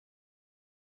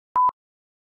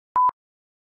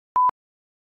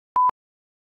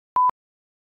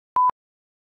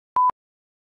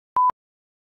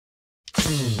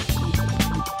I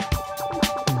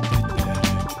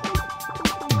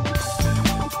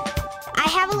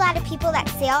have a lot of people that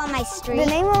sail on my street. The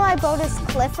name of my boat is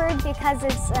Clifford because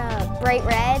it's bright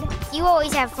red. You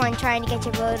always have fun trying to get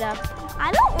your boat up.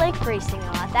 I don't like racing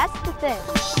a lot, that's the thing.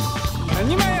 And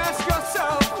you may ask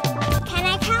yourself, can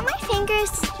I count my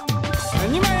fingers?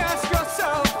 and you may ask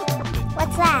yourself,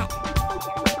 What's that?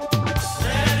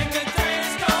 letting the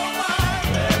days go by,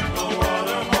 let the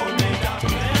water hold me down,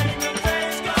 letting the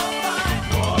days go by,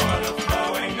 water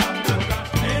flowing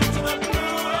underground, into the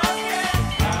blue again,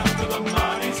 after the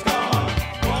money's gone,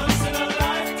 once in a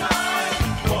lifetime,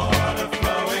 water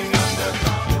flowing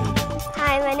underground.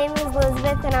 Hi, my name is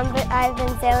Elizabeth and I've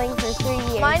been sailing for 3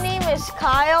 years. My name is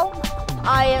Kyle.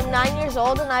 I am 9 years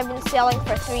old and I've been sailing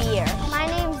for 3 years. My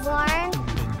name's Lauren.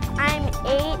 I'm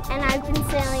 8 and I've been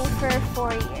sailing for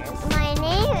 4 years. My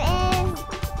name is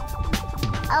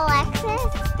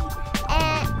Alexis,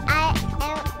 and I'm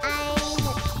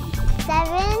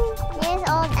 7 years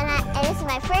old, and this is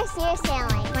my first year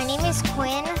sailing. My name is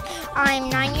Quinn. I'm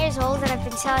 9 years old, and I've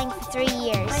been sailing for 3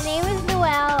 years. My name is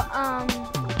Noelle.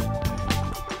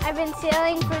 I've been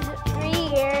sailing for 3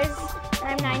 years and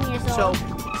I'm 9 years old. So,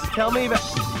 tell me about...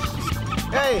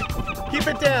 Hey, keep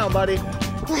it down, buddy.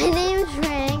 My name is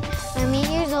Frank. I'm 8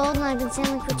 years old, and I've been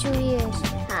sailing for 2 years.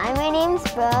 Hi, my name's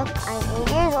Brooke. I'm 8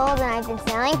 years old, and I've been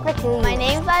sailing for 2 years. My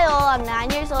name's Viola. I'm 9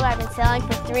 years old. I've been sailing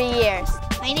for 3 years.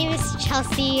 My name is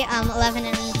Chelsea. I'm 11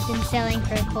 and I've been sailing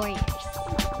for 4 years.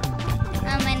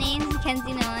 My name's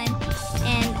Mackenzie Nolan,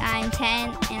 and I'm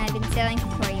 10 and I've been sailing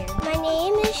for 4 years. My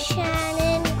name is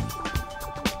Shannon,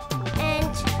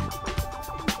 and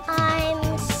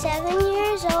I'm 7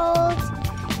 years old,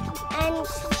 and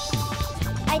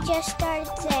I just started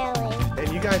sailing. And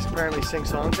you guys apparently sing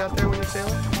songs out there when you're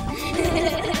sailing?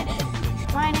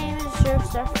 My name is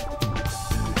Joseph.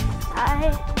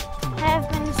 I have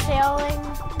been sailing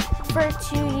for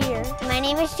 2 years. My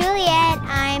name is Juliet.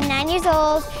 I'm 9 years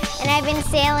old, and I've been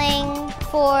sailing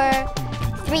for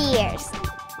 3 years.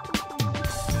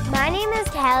 My name is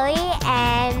Kelly,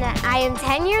 and I am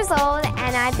 10 years old,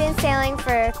 and I've been sailing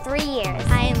for 3 years.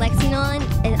 I am Lexi Nolan,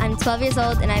 and I'm 12 years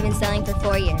old, and I've been sailing for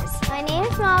 4 years. My name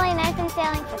is Molly, and I've been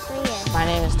sailing for 3 years. My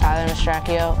name is Tyler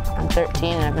Mastracchio. I'm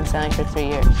 13 and I've been sailing for 3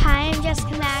 years. Hi, I'm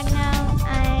Jessica Magno.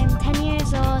 I'm 10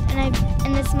 years old, and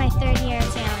this is my 3rd year of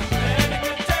sailing. Letting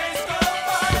the days go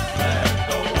by, let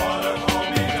the water hold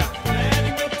me down,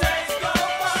 letting the days go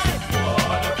by,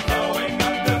 water flowing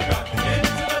underground,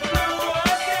 into the blue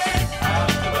again,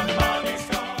 after the money's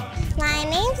gone. My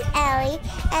name's Ellie,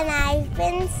 and I've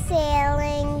been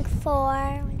sailing for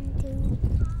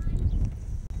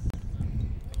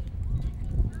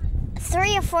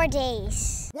 3 or 4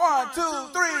 days. 1, 2,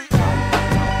 3.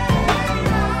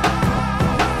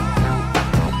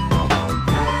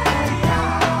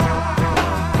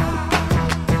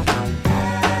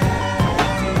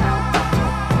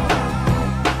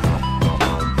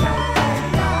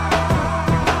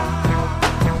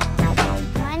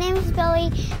 My name is Billy.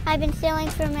 I've been sailing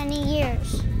for many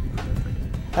years.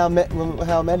 How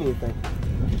many you think?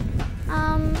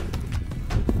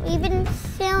 We've been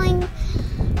sailing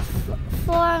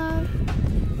for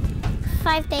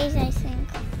 5 days, I think.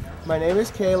 My name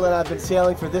is Kayla, and I've been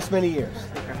sailing for this many years.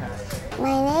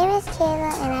 My name is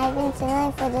Kayla, and I've been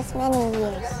sailing for this many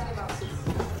years.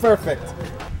 Perfect.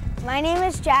 My name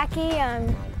is Jackie.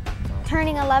 I'm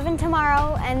turning 11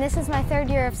 tomorrow, and this is my 3rd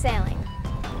year of sailing.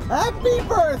 Happy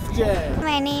birthday!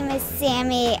 My name is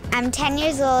Sammy. I'm 10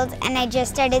 years old, and I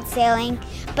just started sailing,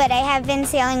 but I have been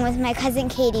sailing with my cousin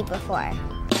Katie before.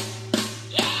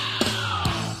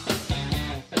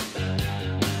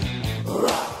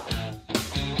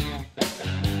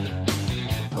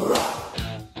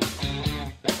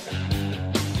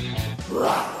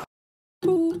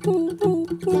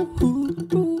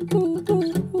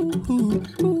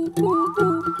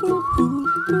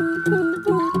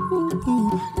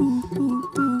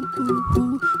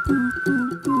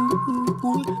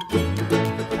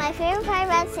 My favorite part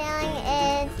about sailing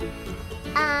is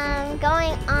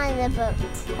going on the boat.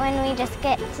 When we just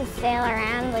get to sail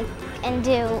around and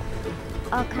do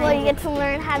all kinds Well, you get to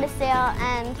learn how to sail,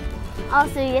 and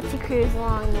also you get to cruise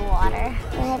along the water.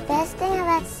 The best thing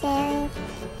about sailing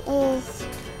is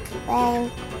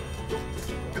when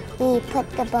we put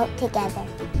the boat together.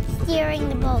 Steering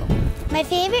the boat. My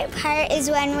favorite part is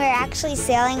when we're actually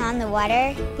sailing on the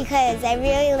water, because I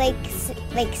really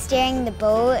like steering the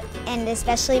boat, and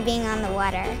especially being on the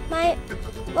water. My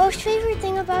most favorite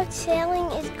thing about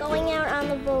sailing is going out on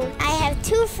the boat. I have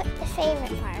 2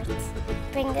 favorite parts.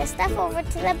 Bring the stuff over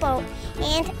to the boat,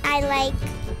 and I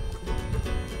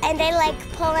and I like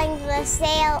pulling the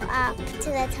sail up to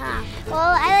the top. Well,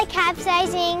 I like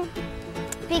capsizing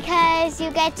because you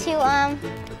get to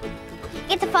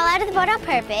fall out of the boat on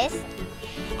purpose,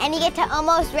 and you get to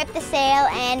almost rip the sail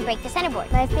and break the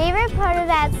centerboard. My favorite part of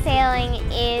that sailing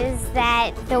is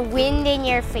that the wind in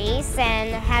your face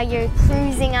and how you're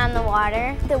cruising on the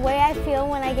water. The way I feel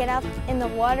when I get up in the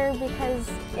water, because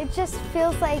it just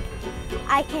feels like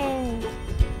I can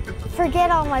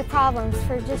forget all my problems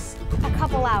for just a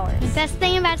couple hours. The best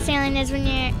thing about sailing is when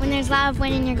there's a lot of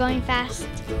wind and you're going fast.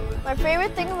 My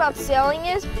favorite thing about sailing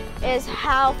is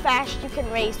how fast you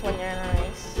can race when you're in a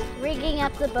race. Rigging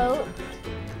up the boat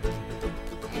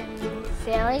and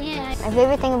sailing it. My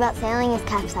favorite thing about sailing is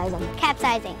capsizing.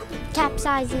 Capsizing.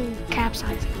 Capsizing.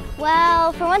 Capsizing.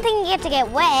 Well, for one thing, you get to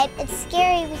get wet. It's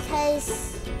scary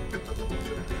because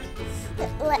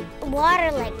the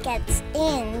water gets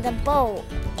in the boat,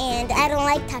 and I don't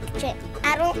like touching.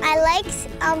 I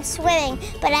like swimming,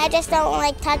 but I just don't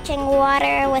like touching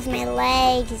water with my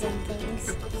legs and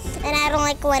things. And I don't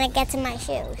like when it gets in my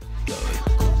shoes.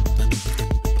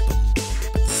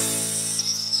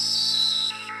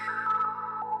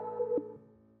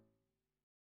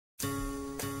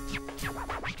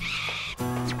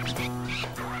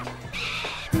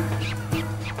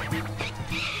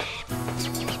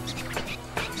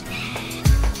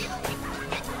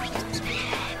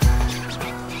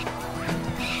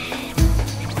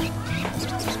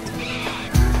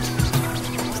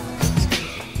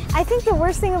 I think the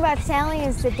worst thing about sailing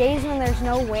is the days when there's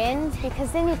no wind,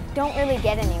 because then you don't really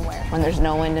get anywhere. When there's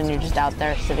no wind and you're just out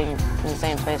there sitting in the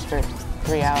same place for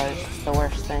 3 hours, it's the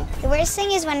worst thing. The worst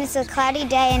thing is when it's a cloudy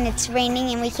day and it's raining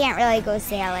and we can't really go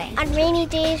sailing. On rainy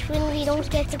days when we don't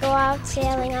get to go out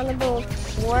sailing on the boat.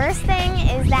 Worst thing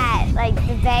is that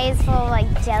the bay is full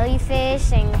of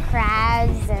jellyfish and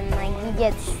crabs, and you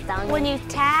get stung. When you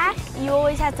tack, you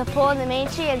always have to pull on the main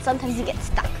sheet, and sometimes you get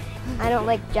stuck. I don't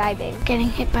like jibing. Getting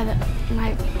hit by the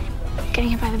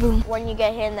boom. When you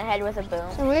get hit in the head with a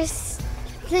boom. The worst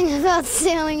thing about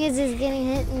sailing is getting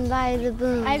hit by the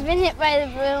boom. I've been hit by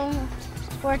the boom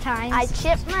 4 times. I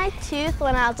chipped my tooth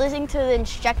when I was listening to the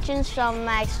instructions from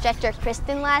my instructor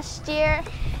Kristen last year,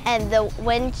 and the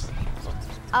wind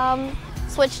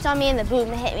switched on me and the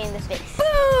boom hit me in the face.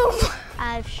 Boom!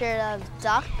 I should have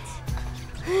ducked.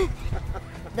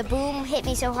 The boom hit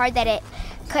me so hard that it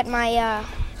cut my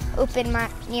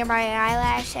near my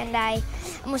eyelash, and I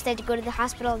almost had to go to the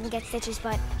hospital and get stitches,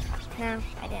 but no,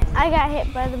 I didn't. I got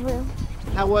hit by the boom.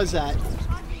 How was that?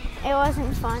 It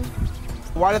wasn't fun.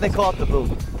 Why do they call it the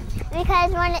boom?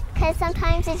 Because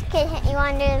sometimes it can hit you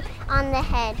on the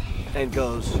head. And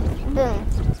goes. Boom.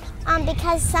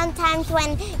 Because sometimes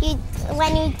when you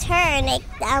turn, it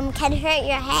can hurt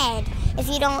your head. If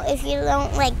you don't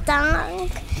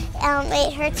dunk,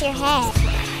 it hurts your head.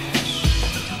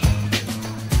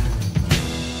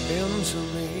 Into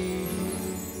me.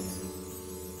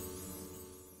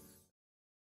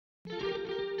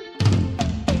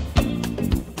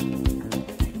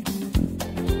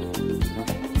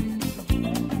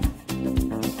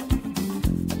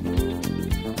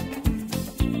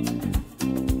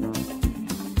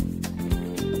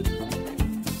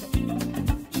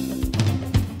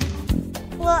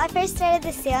 Well, I first started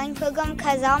the sailing program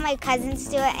because all my cousins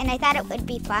do it, and I thought it would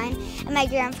be fun. And my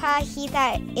grandpa, he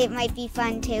thought it might be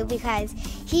fun too, because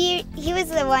he was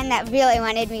the one that really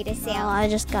wanted me to sail. Well, I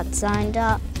just got signed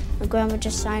up. My grandma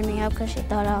just signed me up because she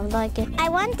thought I would like it. I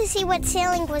wanted to see what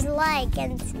sailing was like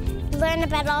and learn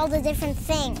about all the different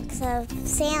things of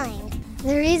sailing.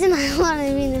 The reason I wanted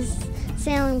to be in this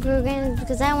sailing program is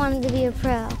because I wanted to be a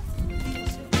pro.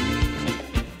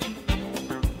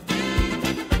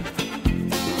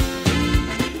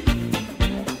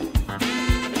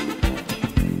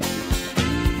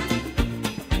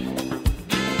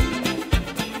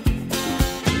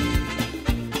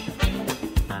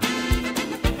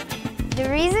 The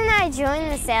reason I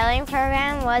joined the sailing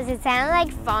program was it sounded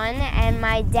like fun, and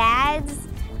my dad's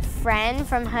friend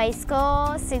from high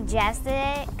school suggested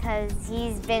it because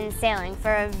he's been sailing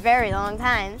for a very long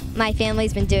time. My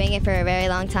family's been doing it for a very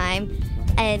long time,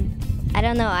 and I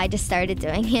don't know, I just started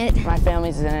doing it. My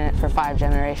family's in it for 5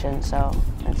 generations, so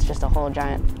it's just a whole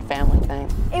giant family thing.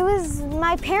 It was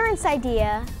my parents'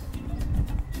 idea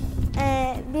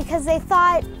because they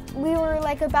thought we were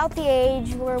about the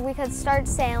age where we could start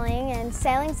sailing, and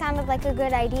sailing sounded like a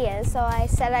good idea. So I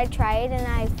said I'd try it, and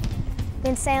I've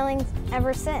been sailing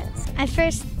ever since. I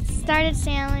first started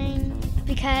sailing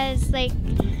because my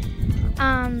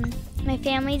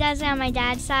family does it on my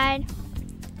dad's side,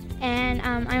 and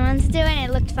I wanted to do it and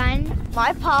it looked fun.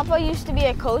 My papa used to be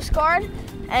a Coast Guard,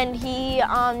 and he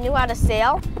knew how to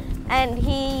sail, and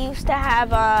he used to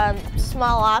have a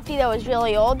small Opti that was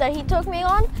really old that he took me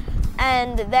on.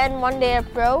 And then one day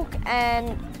it broke,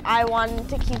 and I wanted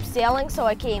to keep sailing, so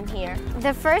I came here.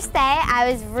 The first day,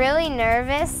 I was really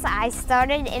nervous. I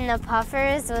started in the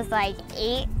puffers with like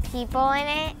 8 people in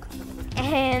it,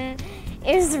 and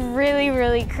it was really,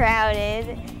 really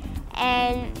crowded.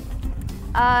 And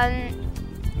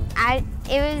I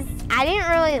didn't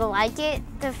really like it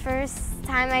the first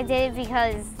time I did it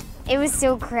because it was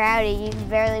so crowded, you could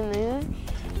barely move.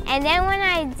 And then when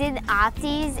I did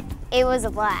Optis, it was a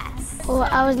blast. Well,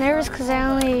 I was nervous because I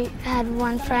only had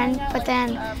one friend, but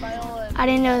then I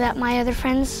didn't know that my other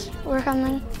friends were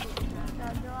coming.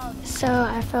 So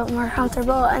I felt more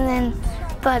comfortable,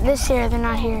 but this year they're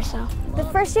not here, so. The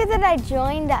first year that I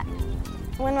joined,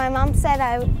 when my mom said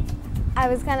I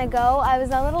was gonna go, I was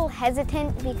a little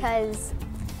hesitant because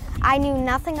I knew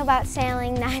nothing about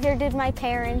sailing, neither did my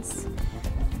parents.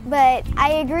 But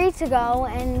I agreed to go,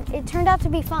 and it turned out to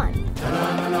be fun.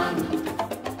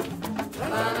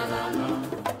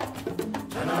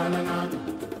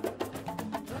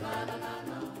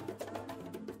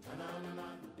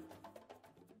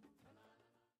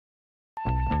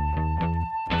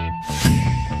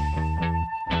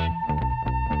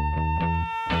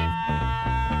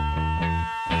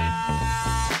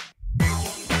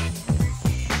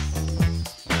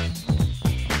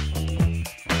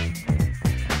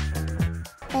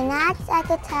 The knots I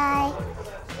could tie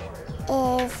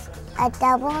is a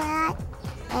double knot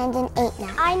and an 8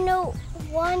 knot. I know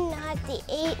 1 knot, the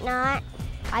 8 knot.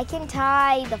 I can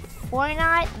tie the 4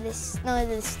 knot, the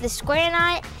square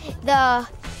knot, the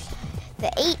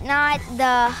 8 knot,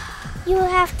 You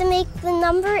have to make the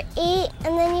number 8,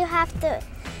 and then you have to,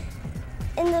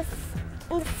 in the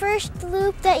first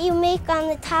loop that you make on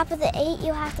the top of the 8,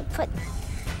 you have to put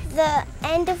the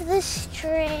end of the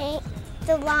string,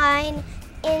 the line,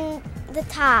 in the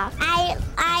top. I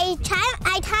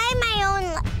tie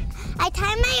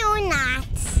my own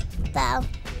knots though.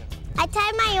 I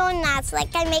tie my own knots, like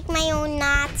I make my own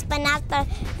knots, but not the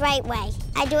right way.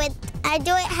 I do it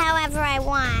however I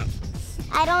want.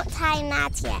 I don't tie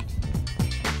knots yet.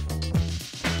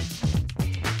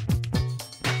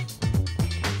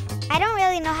 I don't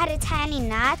really know how to tie any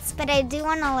knots, but I do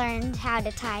want to learn how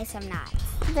to tie some knots.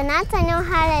 The knots I know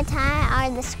how to tie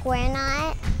are the square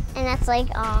knot, and that's like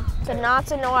all. The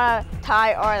knots I know how to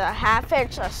tie are the half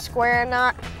hitch, a square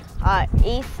knot,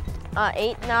 8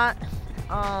 knot,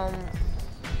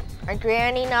 a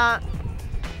granny knot,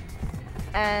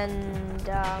 and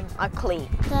a cleat.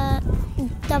 The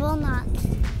double knots.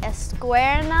 A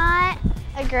square knot,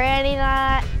 a granny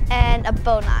knot, and a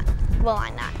bow knot,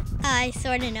 bowline knot. I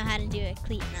sort of know how to do a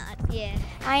cleat knot, yeah.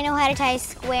 I know how to tie a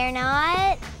square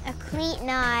knot, a cleat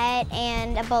knot,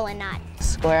 and a bowline knot.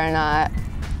 Square knot,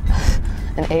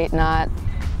 an 8 knot,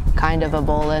 kind of a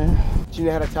bowline. Do you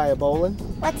know how to tie a bowline?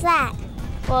 What's that?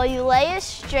 Well, you lay a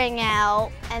string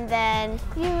out, and then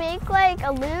you make like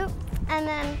a loop, and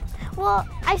then, well,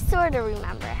 I sort of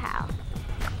remember how,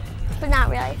 but not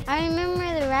really. I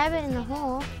remember the rabbit in the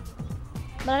hole,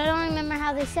 but I don't remember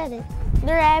how they said it.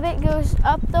 The rabbit goes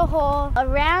up the hole,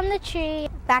 around the tree,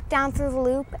 back down through the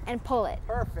loop, and pull it.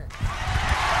 Perfect.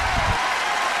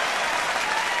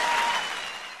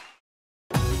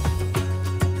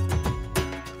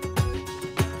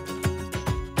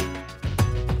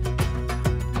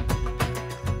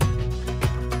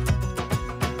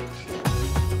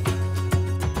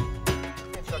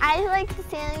 I like the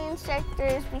sailing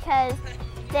instructors because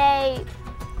they,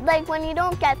 like when you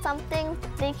don't get something,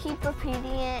 they keep repeating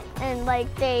it and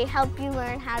like they help you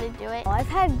learn how to do it. I've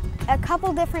had a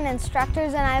couple different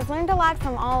instructors and I've learned a lot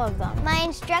from all of them. My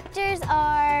instructors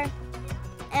are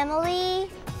Emily,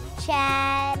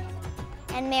 Chad,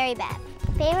 and Mary Beth.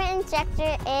 Favorite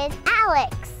instructor is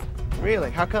Alex.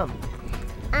 Really? How come?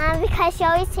 Because she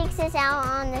always takes us out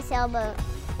on the sailboat,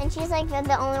 and she's like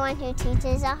the only one who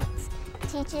teaches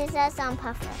us on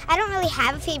puffer. I don't really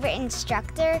have a favorite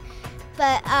instructor,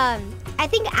 but I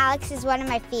think Alex is one of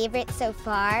my favorites so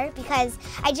far because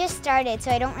I just started,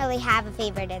 so I don't really have a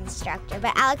favorite instructor.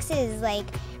 But Alex is like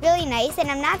really nice, and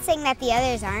I'm not saying that the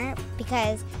others aren't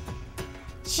because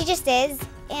she just is,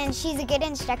 and she's a good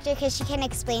instructor because she can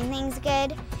explain things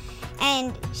good,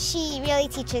 and she really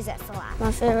teaches us a lot.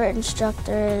 My favorite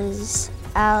instructor is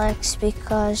Alex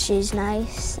because she's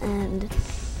nice, and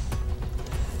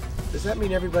Does that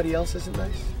mean everybody else isn't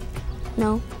nice?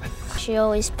 no, she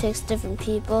always picks different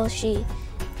people.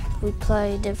 We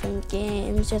play different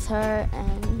games with her,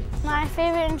 and My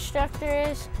favorite instructor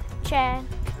is Chad.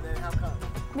 And then how come?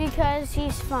 Because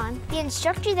he's fun. The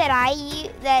instructor that I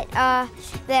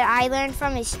learned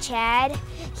from is Chad.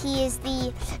 He is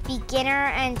the beginner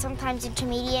and sometimes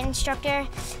intermediate instructor.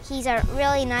 He's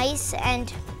really nice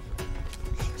and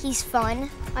he's fun.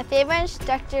 My favorite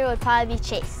instructor would probably be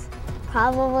Chase.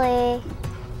 Probably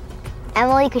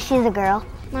Emily, because she's a girl.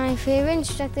 My favorite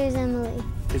instructor is Emily.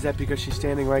 Is that because she's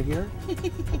standing right here?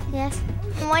 Yes.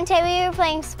 One time we were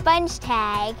playing sponge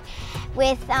tag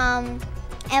with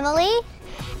Emily,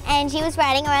 and she was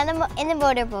riding around in the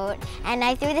motorboat, and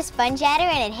I threw the sponge at her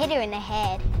and it hit her in the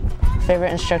head.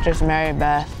 Favorite instructor is Mary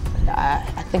Beth.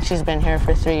 I think she's been here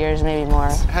for 3 years, maybe more.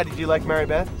 How did you like Mary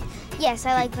Beth? Yes,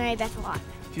 I like Mary Beth a lot.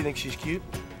 Do you think she's cute?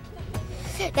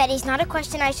 That is not a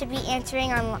question I should be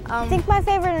answering on. I think my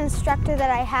favorite instructor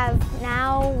that I have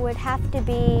now would have to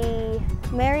be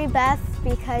Mary Beth,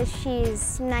 because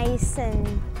she's nice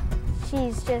and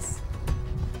she's just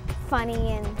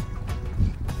funny, and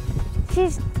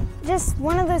she's just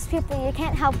one of those people you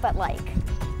can't help but like.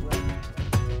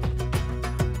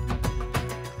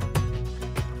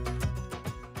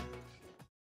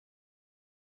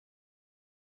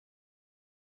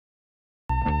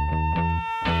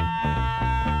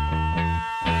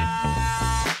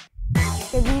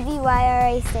 The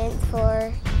BBYRA stands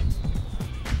for.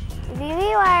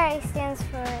 BBYRA stands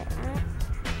for.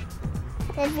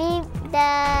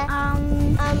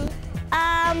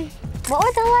 What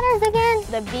were the letters again?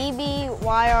 The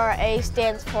BBYRA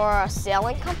stands for a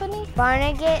sailing company.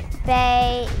 Barnegat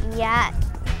Bay Yacht.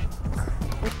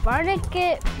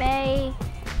 Barnegat Bay.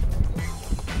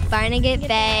 Barnegat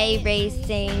Bay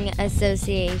Racing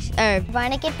Association.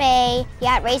 Barnegat Bay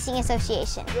Yacht Racing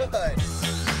Association. Good.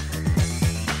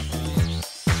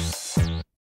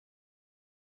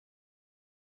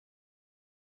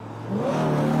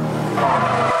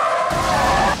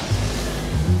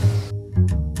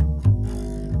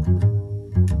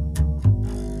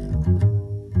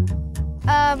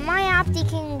 My Opti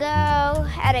can go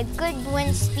at a good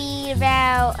wind speed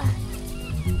about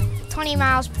 20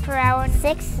 miles per hour. It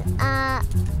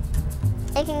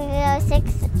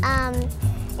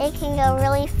can go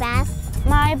really fast.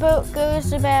 My boat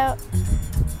goes about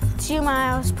 2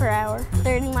 miles per hour.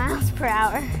 30 miles per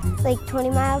hour. Like 20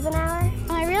 miles an hour?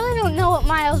 I really don't know what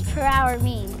miles per hour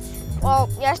means. Well,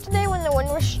 yesterday when the wind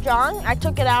was strong, I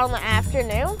took it out in the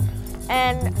afternoon,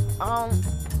 and I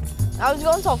was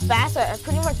going so fast I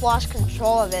pretty much lost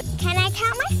control of it. Can I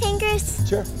count my fingers?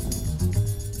 Sure.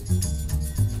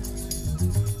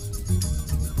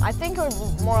 I think it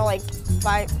was more like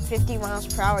 50 miles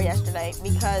per hour yesterday,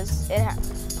 because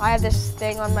I have this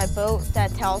thing on my boat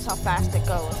that tells how fast it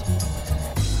goes.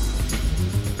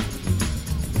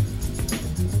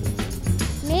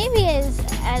 Maybe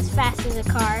as fast as a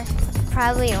car.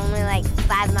 Probably only like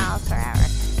 5 miles per hour.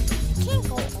 Can't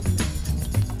go.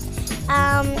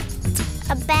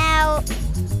 About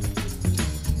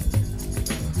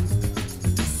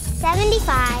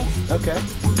 75. Okay.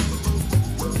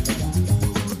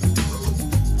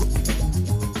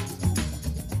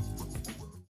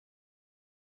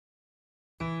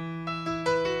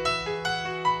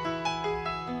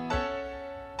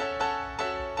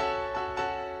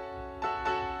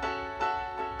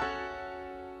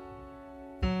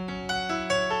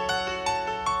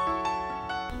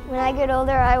 When I get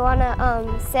older, I want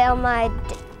to sail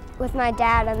with my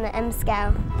dad on the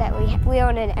M-Scow. That we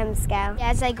own an M-Scow.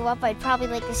 As I go up, I'd probably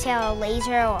like to sail a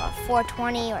laser or a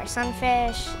 420 or a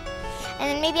sunfish.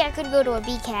 And then maybe I could go to a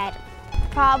B-Cat.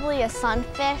 Probably a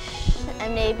sunfish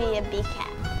and maybe a B-Cat.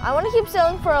 I want to keep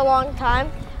sailing for a long time,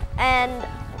 and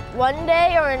one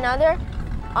day or another,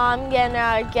 I'm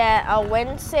gonna get a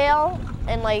wind sail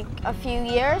in like a few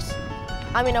years.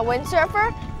 I mean a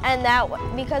windsurfer, and that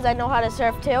because I know how to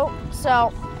surf too.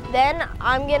 So then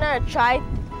I'm gonna try.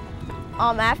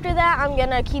 After that, I'm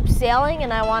gonna keep sailing,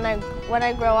 and when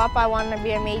I grow up, I want to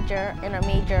be in a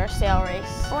major sail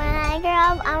race. When I grow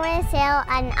up, I want to sail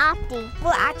an Opti.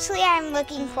 Well, actually, I'm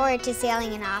looking forward to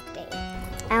sailing an Opti.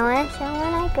 I want to sail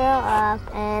when I grow up,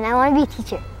 and I want to be a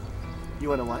teacher. You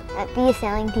want to what? Be a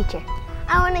sailing teacher.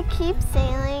 I want to keep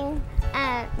sailing,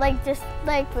 just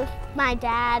with my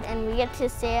dad, and we get to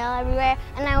sail everywhere,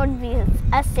 and I would be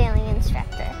a sailing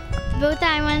instructor. The boat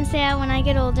that I want to sail when I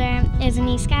get older is an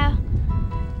E-Scow.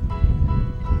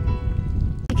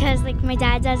 Because my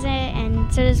dad does it,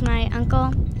 and so does my uncle,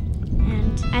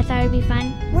 and I thought it'd be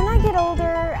fun. When I get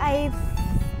older, I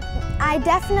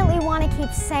definitely want to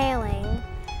keep sailing.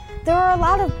 There are a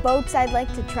lot of boats I'd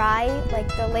like to try, like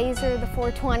the laser, the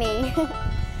 420,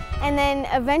 and then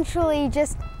eventually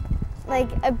just like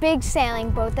a big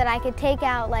sailing boat that I could take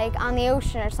out on the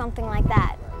ocean or something like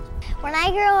that. When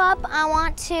I grow up, I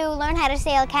want to learn how to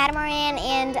sail a catamaran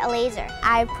and a laser.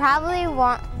 I probably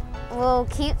will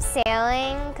keep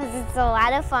sailing because it's a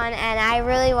lot of fun, and I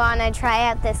really want to try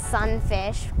out the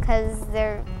sunfish because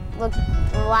they look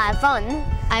a lot of fun.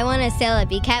 I want to sail a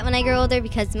BCAT when I grow older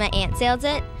because my aunt sails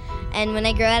it. And when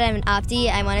I grow out, I'm an opti.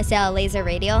 I want to sail a laser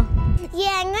radial.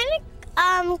 Yeah,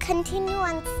 I'm gonna continue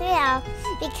on sail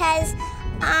because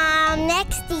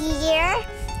next year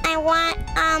I want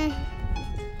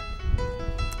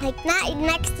like not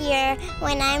next year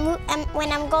when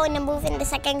I'm going to move into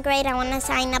 2nd grade, I want to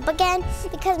sign up again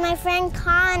because my friend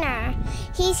Connor,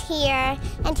 he's here,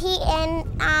 and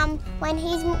when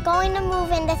he's going to move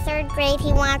into 3rd grade,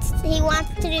 he wants to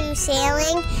do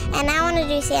sailing, and I want to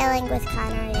do sailing with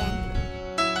Connor again.